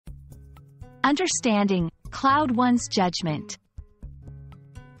Understanding, cloud one's judgment.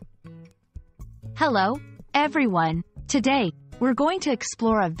 Hello, everyone. Today, we're going to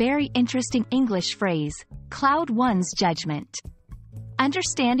explore a very interesting English phrase, cloud one's judgment.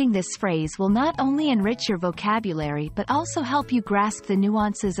 Understanding this phrase will not only enrich your vocabulary but also help you grasp the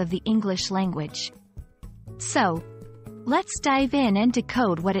nuances of the English language. So, let's dive in and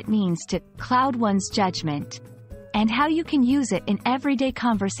decode what it means to cloud one's judgment, and how you can use it in everyday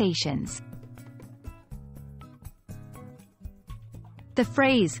conversations. The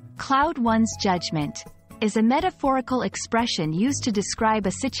phrase, cloud one's judgment, is a metaphorical expression used to describe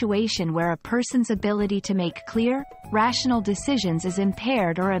a situation where a person's ability to make clear, rational decisions is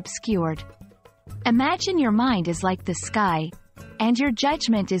impaired or obscured. Imagine your mind is like the sky, and your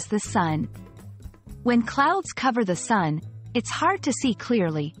judgment is the sun. When clouds cover the sun, it's hard to see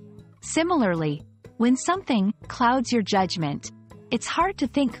clearly. Similarly, when something clouds your judgment, it's hard to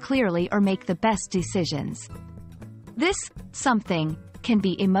think clearly or make the best decisions. This something can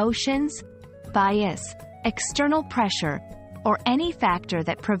be emotions, bias, external pressure, or any factor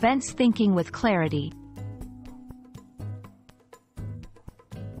that prevents thinking with clarity.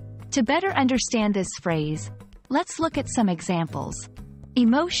 To better understand this phrase, let's look at some examples.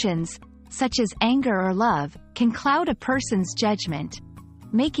 Emotions, such as anger or love, can cloud a person's judgment,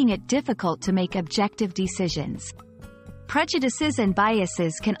 making it difficult to make objective decisions. Prejudices and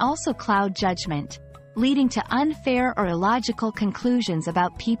biases can also cloud judgment, leading to unfair or illogical conclusions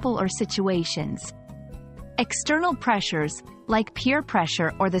about people or situations. External pressures, like peer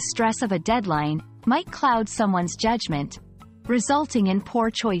pressure or the stress of a deadline, might cloud someone's judgment, resulting in poor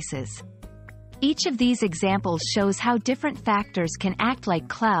choices. Each of these examples shows how different factors can act like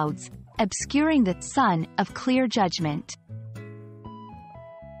clouds, obscuring the sun of clear judgment.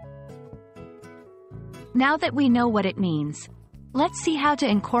 Now that we know what it means, let's see how to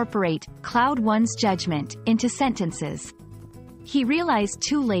incorporate cloud one's judgment into sentences. He realized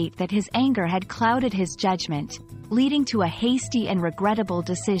too late that his anger had clouded his judgment, leading to a hasty and regrettable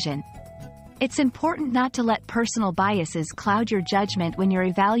decision. It's important not to let personal biases cloud your judgment when you're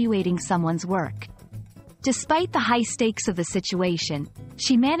evaluating someone's work. Despite the high stakes of the situation,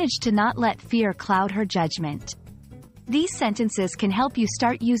 she managed to not let fear cloud her judgment. These sentences can help you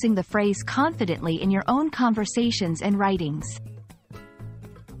start using the phrase confidently in your own conversations and writings.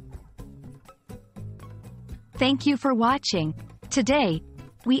 Thank you for watching. Today,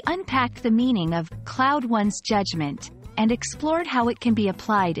 we unpacked the meaning of cloud one's judgment and explored how it can be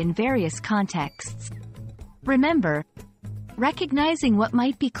applied in various contexts. Remember, recognizing what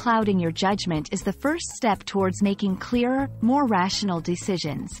might be clouding your judgment is the first step towards making clearer, more rational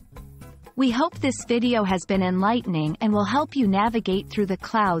decisions. We hope this video has been enlightening and will help you navigate through the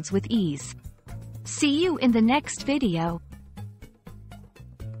clouds with ease. See you in the next video.